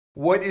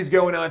What is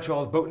going on?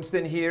 Charles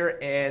Botensten here,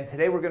 and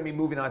today we're going to be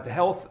moving on to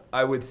health.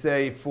 I would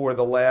say for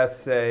the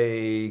last,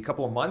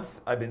 couple of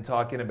months, I've been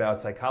talking about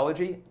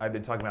psychology, I've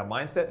been talking about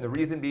mindset, and the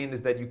reason being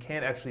is that you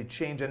can't actually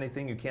change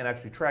anything, you can't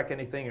actually track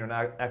anything, you're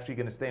not actually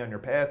going to stay on your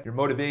path, your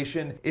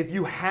motivation. If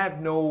you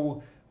have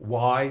no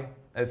why,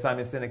 as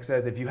Simon Sinek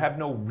says, if you have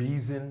no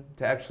reason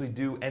to actually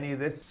do any of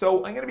this.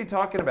 So I'm going to be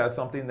talking about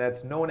something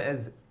that's known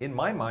as, in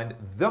my mind,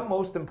 the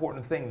most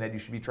important thing that you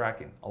should be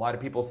tracking. A lot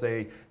of people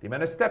say the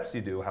amount of steps you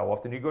do, how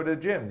often you go to the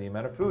gym, the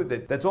amount of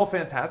food, that's all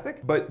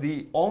fantastic. But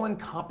the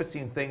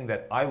all-encompassing thing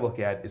that I look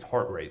at is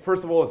heart rate.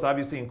 First of all, it's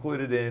obviously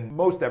included in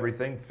most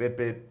everything,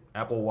 Fitbit,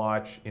 Apple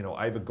Watch,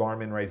 I have a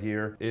Garmin right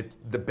here.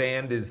 The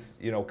band is,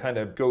 kind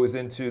of goes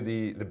into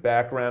the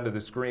background of the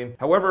screen.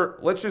 However,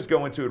 let's just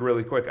go into it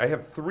really quick. I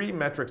have three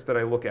metrics that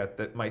I look at: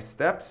 that my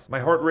steps, my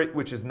heart rate,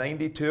 which is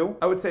 92.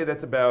 I would say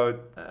that's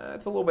about,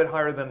 it's a little bit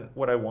higher than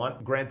what I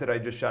want. Granted, I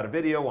just shot a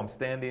video, I'm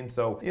standing,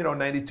 so,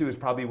 92 is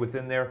probably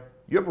within there.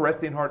 You have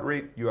resting heart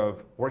rate, you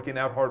have working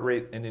out heart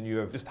rate, and then you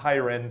have just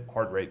higher end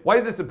heart rate. Why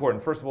is this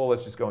important? First of all,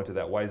 let's just go into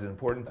that. Why is it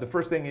important? The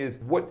first thing is,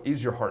 what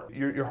is your heart?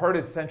 Your heart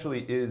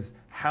essentially is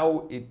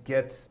how it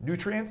gets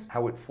nutrients,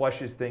 how it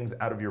flushes things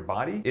out of your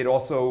body. It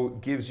also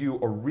gives you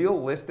a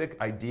realistic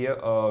idea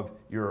of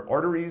your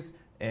arteries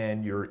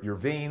and your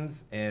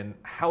veins and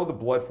how the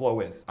blood flow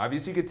is.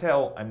 Obviously, you could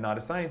tell I'm not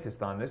a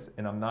scientist on this,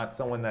 and I'm not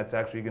someone that's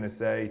actually gonna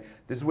say,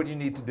 this is what you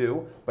need to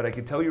do, but I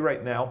can tell you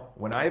right now,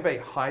 when I have a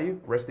high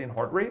resting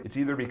heart rate, it's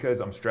either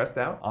because I'm stressed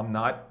out, I'm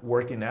not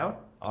working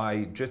out,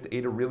 I just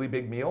ate a really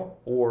big meal,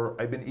 or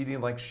I've been eating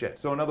like shit.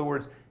 So in other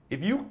words,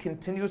 if you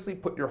continuously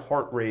put your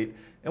heart rate,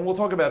 and we'll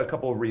talk about a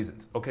couple of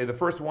reasons. Okay, the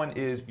first one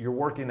is you're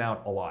working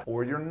out a lot,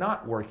 or you're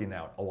not working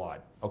out a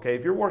lot. Okay,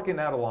 if you're working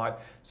out a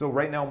lot, so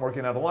right now I'm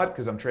working out a lot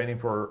because I'm training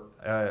for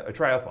a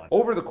triathlon.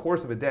 Over the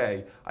course of a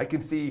day, I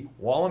can see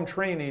while I'm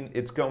training,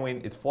 it's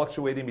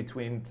fluctuating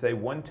between, say,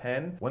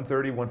 110,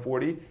 130,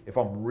 140. If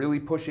I'm really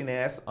pushing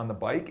ass on the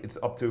bike, it's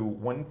up to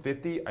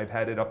 150. I've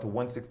had it up to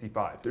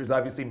 165. There's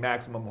obviously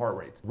maximum heart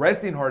rates.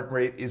 Resting heart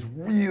rate is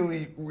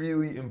really,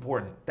 really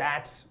important.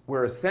 That's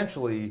where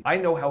essentially I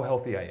know how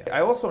healthy I am. I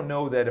also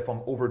know that if I'm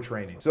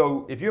overtraining.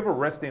 So if you have a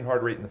resting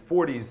heart rate in the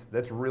 40s,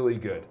 that's really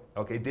good.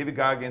 Okay, David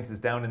Goggins is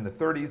down in the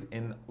 30s,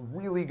 and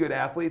really good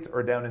athletes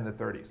are down in the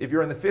 30s. If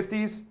you're in the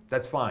 50s,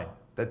 that's fine.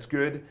 That's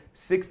good.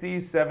 60s,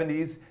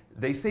 70s,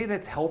 they say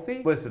that's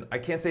healthy. Listen, I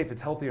can't say if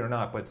it's healthy or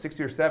not, but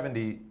 60 or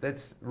 70,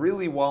 that's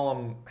really while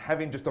I'm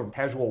having just a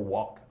casual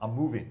walk. I'm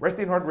moving.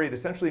 Resting heart rate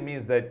essentially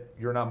means that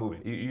you're not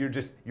moving.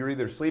 You're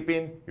either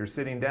sleeping, you're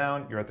sitting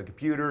down, you're at the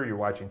computer, you're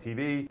watching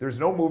TV. There's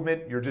no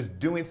movement, you're just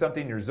doing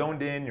something, you're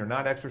zoned in, you're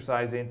not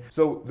exercising.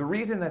 So the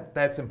reason that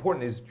that's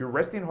important is your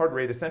resting heart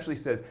rate essentially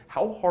says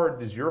how hard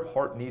does your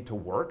heart need to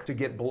work to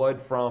get blood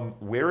from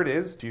where it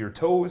is to your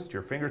toes, to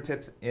your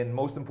fingertips, and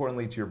most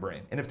importantly to your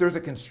brain. And if there's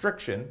a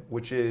constriction,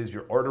 which is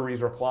your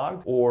arteries are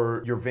clogged,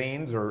 or your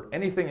veins, or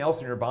anything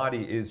else in your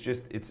body is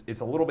just, it's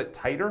a little bit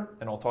tighter,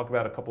 and I'll talk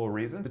about a couple of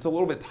reasons. It's a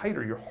little bit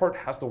tighter, your heart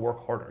has to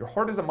work harder. Your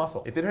heart is a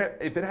muscle. If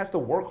it has to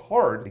work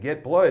hard to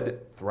get blood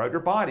throughout your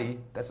body,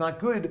 that's not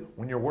good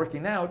when you're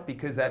working out,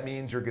 because that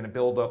means you're gonna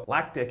build up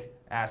lactic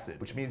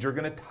acid, which means you're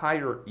gonna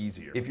tire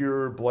easier. If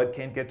your blood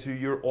can't get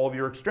to all of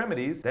your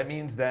extremities, that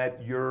means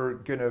that you're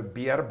gonna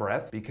be out of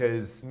breath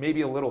because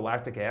maybe a little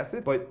lactic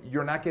acid, but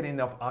you're not getting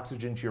enough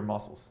oxygen to your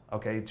muscles,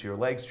 okay? To your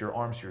legs, to your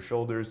arms, to your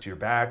shoulders, to your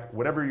back,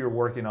 whatever you're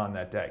working on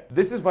that day.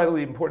 This is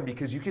vitally important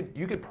because you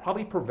could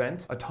probably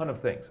prevent a ton of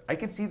things. I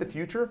can see the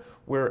future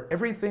where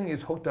everything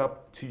is hooked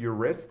up to your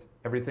wrist,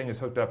 everything is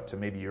hooked up to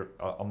maybe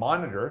a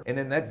monitor, and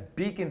then that's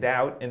beaconed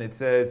out and it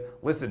says,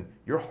 listen,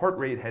 your heart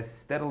rate has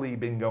steadily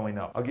been going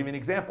up. I'll give you an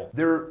example.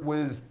 There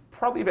was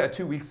probably about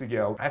 2 weeks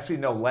ago, actually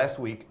no, last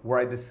week, where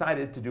I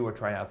decided to do a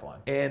triathlon.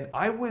 And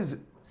I was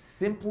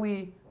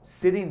simply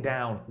sitting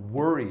down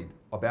worried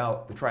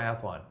about the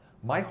triathlon.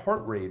 My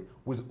heart rate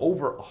was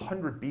over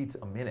 100 beats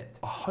a minute.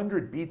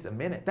 100 beats a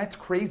minute. That's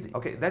crazy.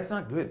 Okay, that's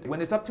not good. When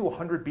it's up to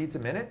 100 beats a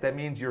minute, that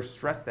means you're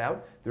stressed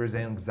out, there's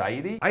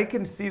anxiety. I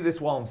can see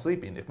this while I'm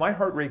sleeping. If my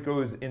heart rate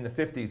goes in the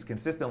 50s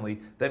consistently,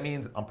 that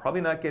means I'm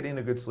probably not getting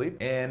a good sleep,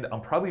 and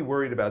I'm probably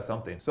worried about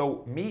something.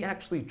 So me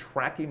actually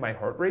tracking my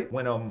heart rate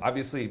when I'm,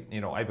 obviously,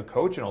 I have a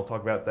coach, and I'll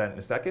talk about that in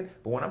a second,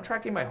 but when I'm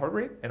tracking my heart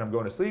rate and I'm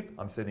going to sleep,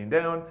 I'm sitting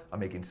down, I'm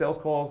making sales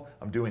calls,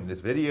 I'm doing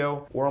this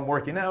video, or I'm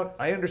working out,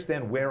 I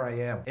understand where I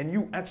am. And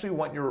you actually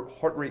want your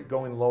heart rate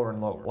going lower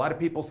and lower. A lot of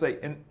people say,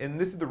 and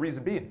this is the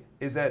reason being,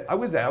 is that I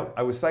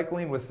was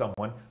cycling with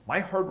someone, my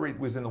heart rate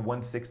was in the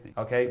 160,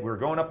 okay? We were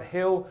going up a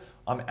hill,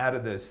 I'm out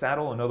of the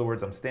saddle, in other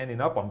words, I'm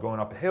standing up, I'm going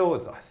up a hill,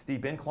 it's a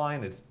steep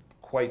incline, it's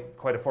quite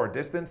a far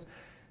distance.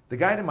 The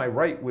guy to my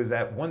right was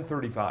at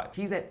 135.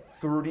 He's at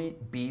 30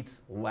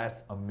 beats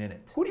less a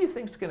minute. Who do you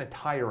think's gonna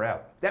tire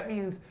out? That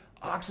means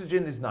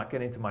Oxygen is not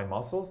getting to my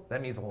muscles.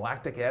 That means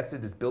lactic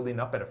acid is building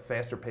up at a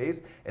faster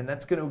pace, and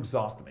that's going to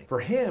exhaust me. For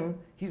him,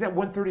 he's at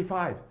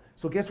 135.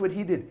 So guess what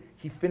he did?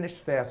 He finished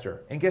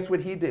faster. And guess what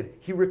he did?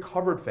 He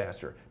recovered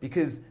faster,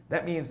 because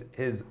that means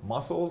his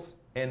muscles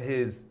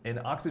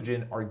and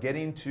oxygen are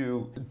getting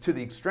to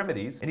the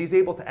extremities, and he's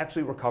able to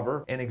actually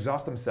recover and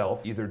exhaust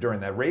himself either during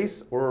that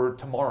race or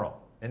tomorrow.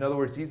 In other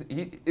words,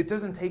 it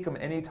doesn't take him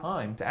any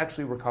time to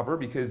actually recover,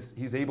 because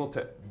he's able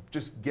to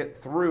just get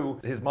through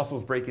his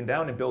muscles breaking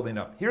down and building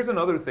up. Here's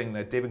another thing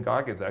that David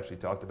Goggins actually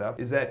talked about,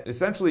 is that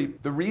essentially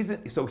the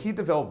reason, so he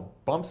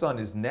developed bumps on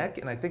his neck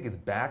and I think his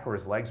back or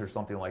his legs or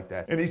something like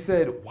that. And he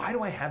said, why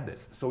do I have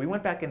this? So he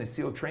went back into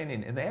SEAL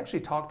training, and they actually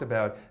talked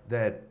about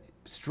that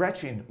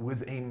stretching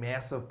was a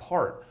massive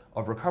part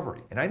of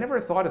recovery. And I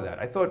never thought of that.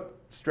 I thought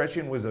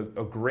stretching was a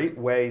great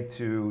way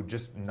to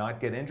just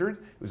not get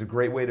injured. It was a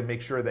great way to make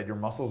sure that your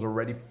muscles are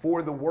ready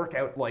for the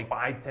workout like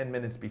 5-10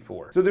 minutes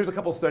before. So there's a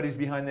couple studies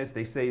behind this.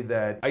 They say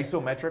that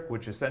isometric,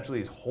 which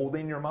essentially is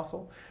holding your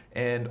muscle,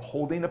 and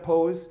holding a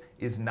pose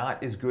is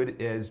not as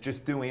good as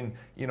just doing,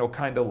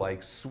 kind of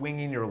like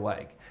swinging your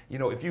leg.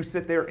 If you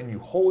sit there and you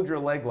hold your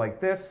leg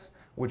like this,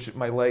 which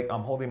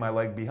I'm holding my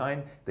leg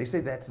behind, they say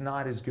that's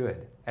not as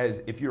good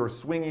as if you're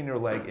swinging your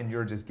leg and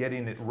you're just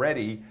getting it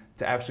ready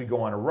to actually go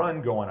on a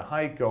run, go on a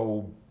hike,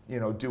 go,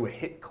 do a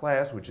HIIT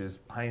class, which is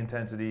high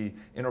intensity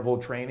interval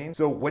training.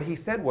 So what he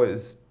said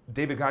was,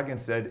 David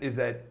Goggins said, is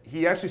that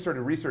he actually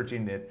started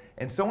researching it,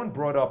 and someone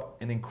brought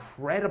up an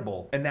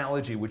incredible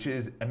analogy, which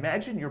is,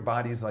 imagine your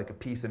body's like a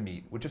piece of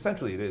meat, which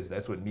essentially it is.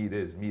 That's what meat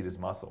is. Meat is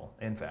muscle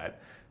and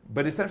fat.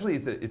 But essentially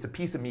it's a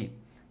piece of meat.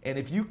 And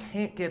if you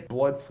can't get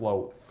blood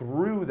flow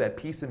through that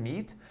piece of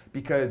meat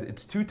because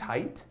it's too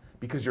tight,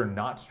 because you're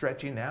not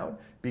stretching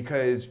out,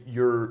 because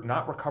you're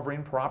not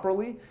recovering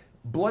properly,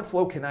 blood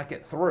flow cannot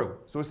get through.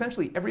 So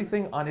essentially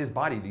everything on his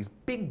body, these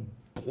big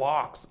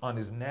blocks on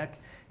his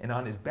neck and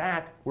on his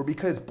back, were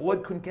because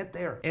blood couldn't get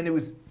there. And it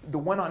was the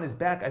one on his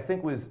back, I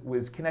think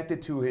was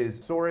connected to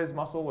his psoas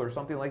muscle or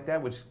something like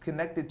that, which is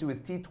connected to his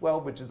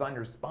T12, which is on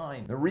your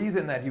spine. The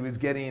reason that he was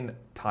getting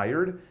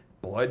tired,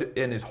 blood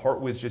and his heart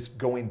was just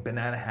going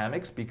banana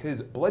hammocks,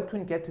 because blood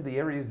couldn't get to the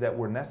areas that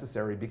were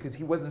necessary because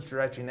he wasn't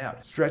stretching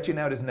out. Stretching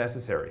out is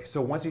necessary.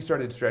 So once he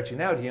started stretching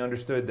out, he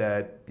understood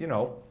that,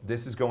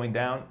 this is going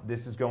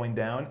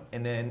down,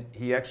 and then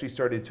he actually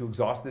started to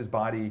exhaust his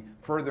body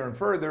further and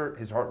further.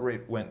 His heart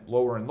rate went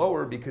lower and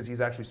lower because he's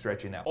actually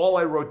stretching out. All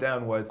I wrote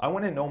down was, I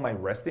want to know my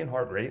resting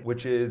heart rate,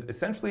 which is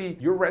essentially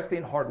your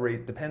resting heart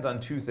rate depends on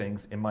two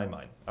things in my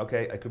mind.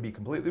 Okay, I could be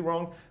completely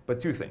wrong,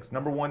 but two things.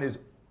 Number one is,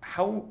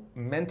 how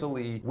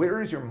mentally, where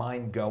is your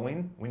mind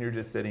going when you're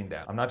just sitting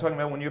down? I'm not talking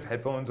about when you have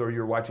headphones or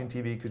you're watching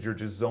TV because you're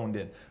just zoned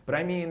in. But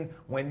I mean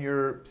when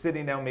you're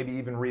sitting down, maybe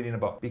even reading a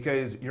book,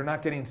 because you're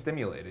not getting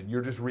stimulated.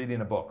 You're just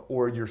reading a book,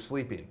 or you're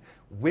sleeping.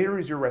 Where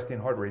is your resting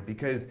heart rate?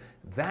 Because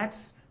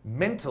that's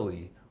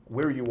mentally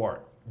where you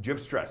are. Do you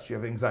have stress? Do you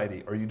have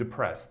anxiety? Are you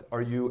depressed?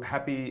 Are you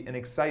happy and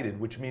excited?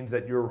 Which means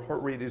that your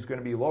heart rate is going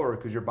to be lower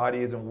because your body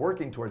isn't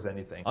working towards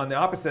anything. On the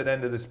opposite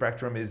end of the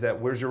spectrum is that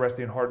where's your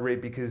resting heart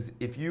rate? Because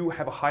if you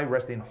have a high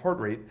resting heart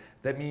rate,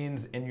 that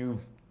means, and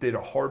you've did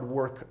a hard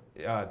work,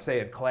 say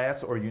at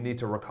class, or you need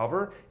to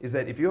recover, is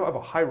that if you have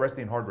a high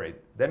resting heart rate,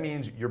 that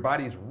means your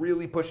body's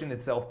really pushing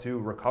itself to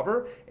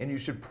recover, and you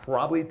should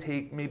probably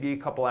take maybe a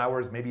couple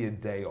hours, maybe a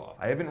day off.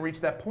 I haven't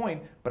reached that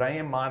point, but I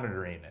am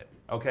monitoring it.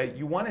 Okay,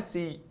 you want to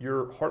see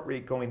your heart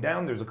rate going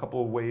down. There's a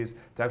couple of ways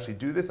to actually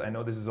do this. I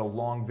know this is a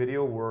long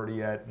video. We're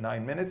already at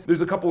 9 minutes. There's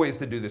a couple ways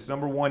to do this.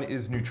 Number one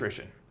is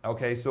nutrition.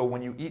 Okay, so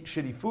when you eat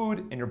shitty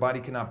food and your body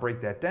cannot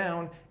break that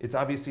down, it's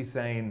obviously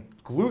saying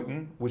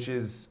gluten, which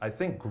is, I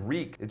think,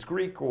 Greek. It's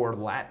Greek or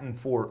Latin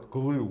for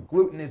glue.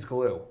 Gluten is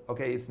glue.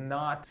 Okay, it's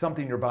not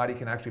something your body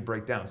can actually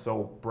break down.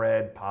 So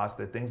bread,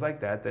 pasta, things like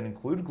that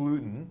include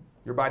gluten.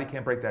 Your body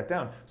can't break that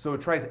down. So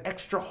it tries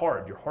extra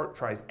hard. Your heart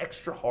tries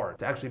extra hard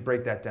to actually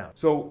break that down.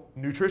 So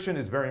nutrition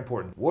is very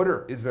important.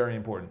 Water is very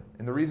important.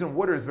 And the reason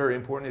water is very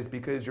important is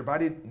because your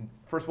body,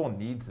 first of all,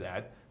 needs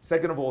that.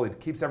 Second of all, it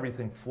keeps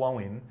everything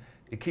flowing.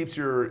 It keeps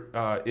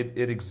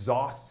it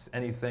exhausts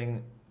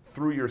anything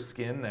through your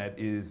skin that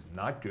is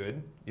not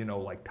good,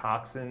 like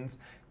toxins.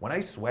 When I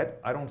sweat,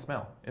 I don't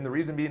smell. And the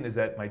reason being is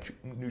that my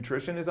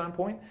nutrition is on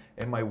point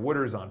and my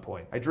water is on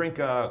point. I drink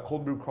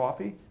cold brew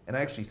coffee and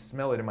I actually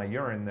smell it in my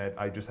urine that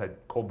I just had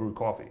cold brew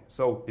coffee.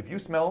 So if you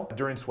smell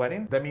during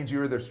sweating, that means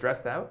you're either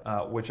stressed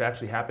out, which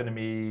actually happened to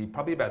me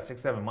probably about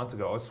 6-7 months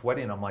ago. I was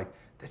sweating, I'm like,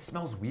 this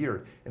smells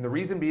weird. And the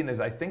reason being is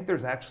I think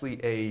there's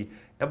actually a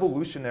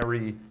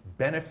evolutionary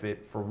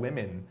benefit for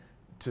women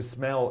to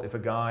smell if a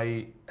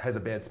guy has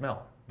a bad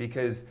smell,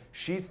 because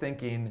she's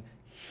thinking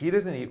he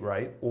doesn't eat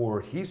right,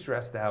 or he's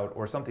stressed out,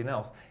 or something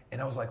else. And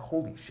I was like,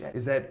 holy shit.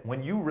 Is that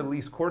when you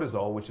release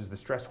cortisol, which is the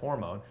stress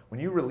hormone, when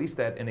you release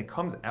that and it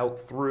comes out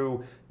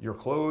through your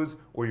clothes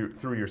or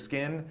through your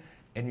skin,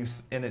 and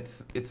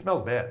it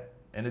smells bad.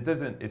 And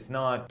it's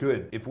not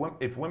good.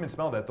 If women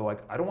smell that, they're like,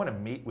 I don't want to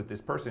mate with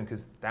this person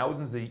because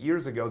thousands of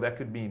years ago, that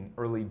could mean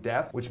early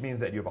death, which means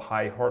that you have a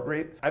high heart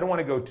rate. I don't want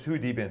to go too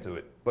deep into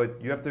it,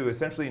 but you have to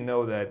essentially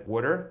know that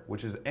water,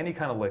 which is any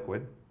kind of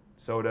liquid,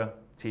 soda,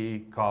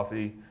 tea,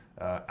 coffee,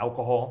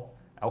 alcohol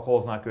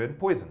is not good.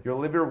 Poison. Your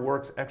liver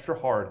works extra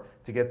hard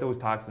to get those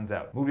toxins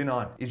out. Moving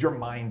on is your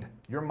mind.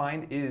 Your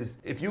mind is,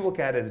 if you look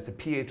at it, it's a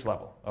pH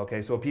level.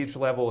 Okay, so a pH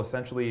level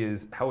essentially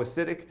is how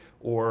acidic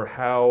or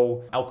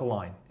how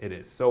alkaline it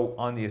is. So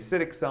on the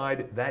acidic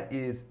side, that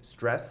is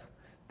stress,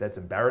 that's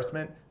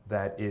embarrassment,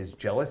 that is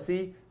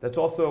jealousy, that's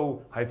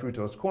also high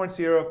fructose corn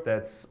syrup,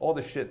 that's all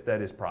the shit that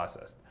is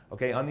processed.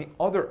 Okay, on the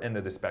other end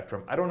of the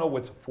spectrum, I don't know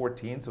what's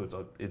 14, so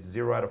it's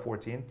 0 out of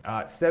 14.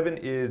 7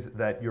 is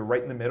that you're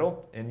right in the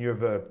middle, and you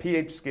have a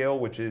pH scale,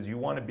 which is you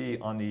want to be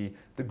on the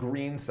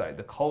green side,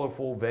 the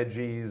colorful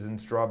veggies and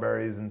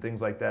strawberries and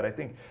things like that. I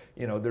think,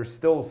 you know, there's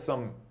still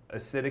some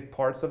acidic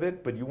parts of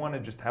it, but you want to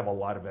just have a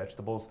lot of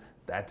vegetables.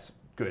 That's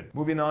good.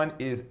 Moving on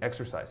is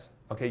exercise.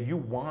 Okay, you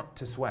want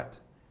to sweat.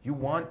 You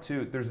want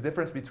to, there's a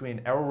difference between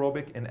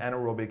aerobic and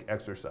anaerobic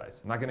exercise.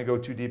 I'm not going to go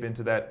too deep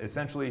into that.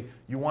 Essentially,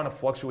 you want to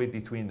fluctuate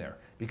between there.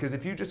 Because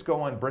if you just go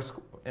on brisk,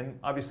 and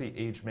obviously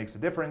age makes a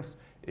difference,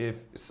 if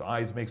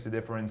size makes a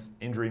difference,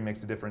 injury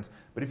makes a difference,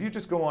 but if you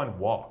just go on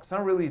walks, it's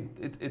not really,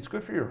 it's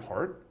good for your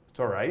heart, it's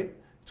all right.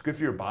 It's good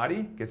for your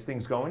body, gets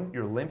things going,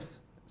 your lymphs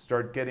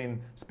start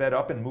getting sped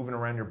up and moving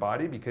around your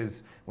body,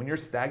 because when you're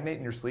stagnant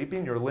and you're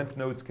sleeping, your lymph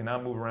nodes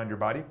cannot move around your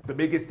body. The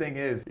biggest thing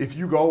is if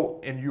you go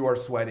and you are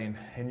sweating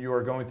and you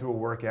are going through a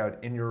workout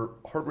and your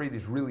heart rate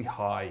is really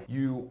high,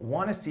 you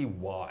want to see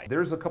why.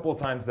 There's a couple of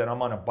times that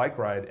I'm on a bike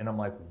ride and I'm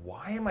like,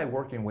 why am I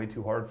working way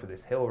too hard for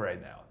this hill right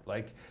now?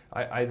 Like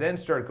I then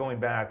start going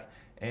back,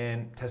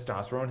 and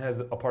testosterone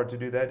has a part to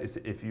do that.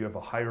 If you have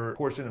a higher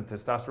portion of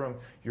testosterone,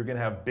 you're going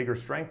to have bigger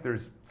strength.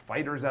 There's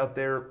fighters out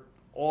there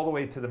all the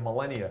way to the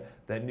millennia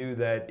that knew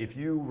that if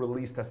you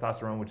release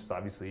testosterone, which is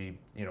obviously,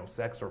 you know,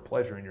 sex or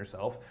pleasure in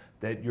yourself,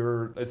 that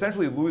you're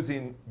essentially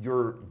losing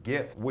your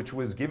gift, which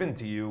was given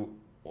to you,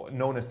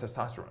 known as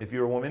testosterone. If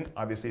you're a woman,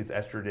 obviously it's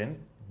estrogen,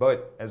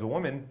 but as a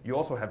woman, you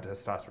also have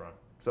testosterone.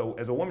 So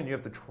as a woman, you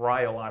have to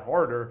try a lot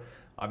harder.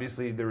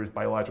 Obviously, there's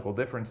biological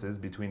differences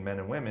between men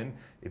and women.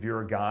 If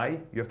you're a guy,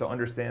 you have to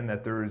understand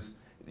that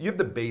you have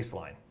the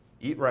baseline.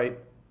 Eat right.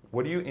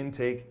 What do you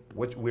intake?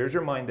 Where's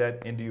your mind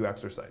at? And do you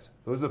exercise?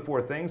 Those are the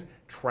 4 things.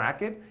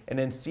 Track it and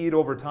then see it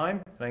over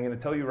time. And I'm going to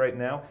tell you right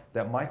now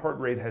that my heart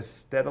rate has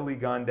steadily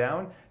gone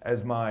down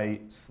as my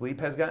sleep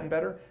has gotten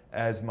better,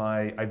 as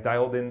I've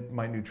dialed in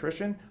my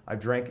nutrition, I've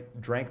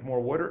drank more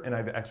water, and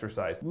I've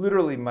exercised.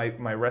 Literally,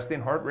 my resting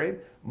heart rate,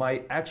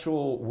 my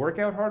actual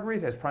workout heart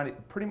rate has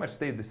pretty much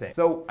stayed the same.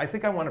 So I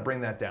think I want to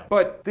bring that down.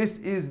 But this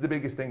is the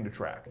biggest thing to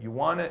track. You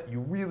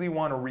really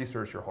want to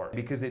research your heart,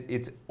 because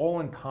it's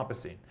all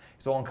encompassing.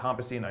 It's all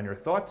encompassing on your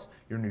thoughts,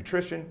 your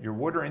nutrition, your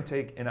water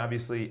intake, and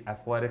obviously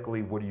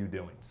athletically, what are you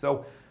doing?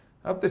 So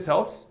I hope this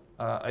helps.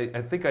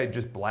 I think I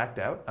just blacked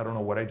out. I don't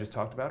know what I just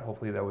talked about.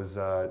 Hopefully that was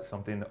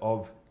something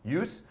of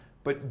use,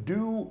 but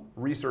do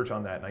research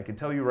on that. And I can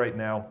tell you right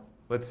now,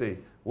 let's see,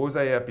 what was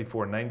I at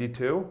before?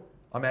 92?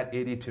 I'm at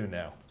 82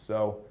 now.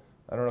 So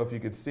I don't know if you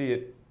could see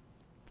it.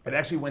 It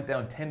actually went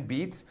down 10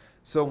 beats.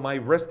 So my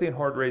resting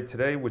heart rate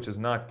today, which is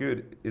not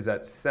good, is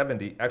at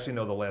 70. Actually,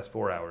 no, the last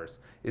 4 hours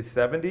is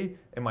 70,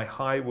 and my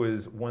high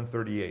was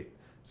 138.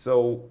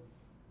 So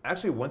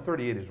actually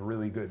 138 is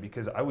really good,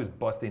 because I was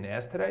busting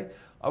ass today.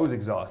 I was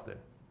exhausted.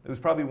 It was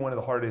probably one of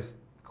the hardest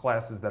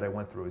classes that I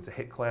went through. It's a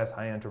HIIT class,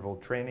 high interval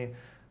training,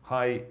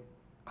 high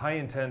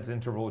intense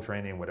interval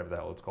training, whatever the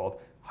hell it's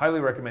called. Highly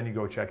recommend you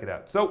go check it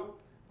out. So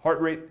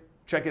heart rate,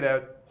 check it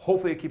out.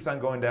 Hopefully it keeps on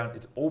going down.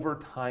 It's over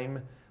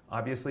time,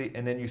 obviously,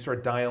 and then you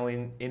start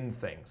dialing in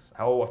things.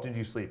 How often do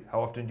you sleep?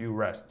 How often do you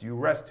rest? Do you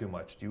rest too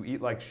much? Do you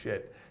eat like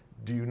shit?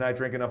 Do you not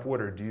drink enough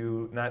water? Do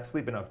you not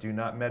sleep enough? Do you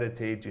not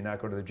meditate? Do you not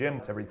go to the gym?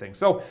 It's everything.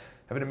 So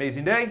have an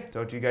amazing day.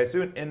 Talk to you guys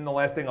soon. And the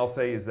last thing I'll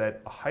say is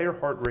that a higher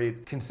heart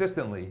rate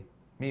consistently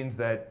means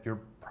that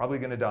you're probably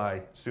going to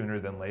die sooner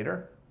than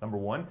later, number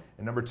 1.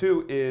 And number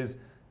 2 is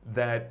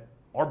that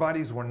our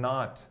bodies were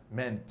not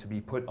meant to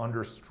be put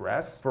under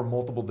stress for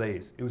multiple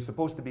days. It was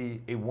supposed to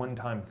be a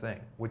one-time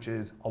thing, which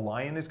is a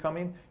lion is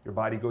coming, your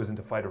body goes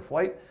into fight or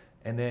flight,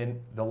 and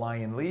then the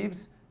lion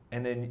leaves,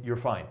 and then you're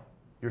fine.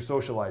 You're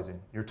socializing,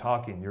 you're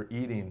talking, you're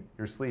eating,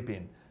 you're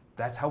sleeping.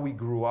 That's how we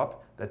grew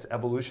up. That's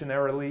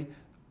evolutionarily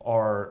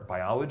our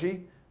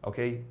biology.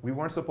 Okay, we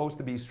weren't supposed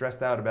to be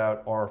stressed out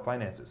about our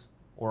finances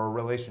or our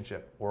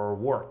relationship or our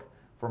work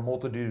for a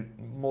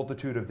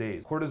multitude of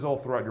days.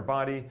 Cortisol throughout your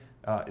body,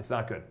 it's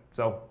not good.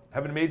 So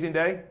have an amazing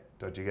day.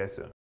 Talk to you guys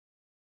soon.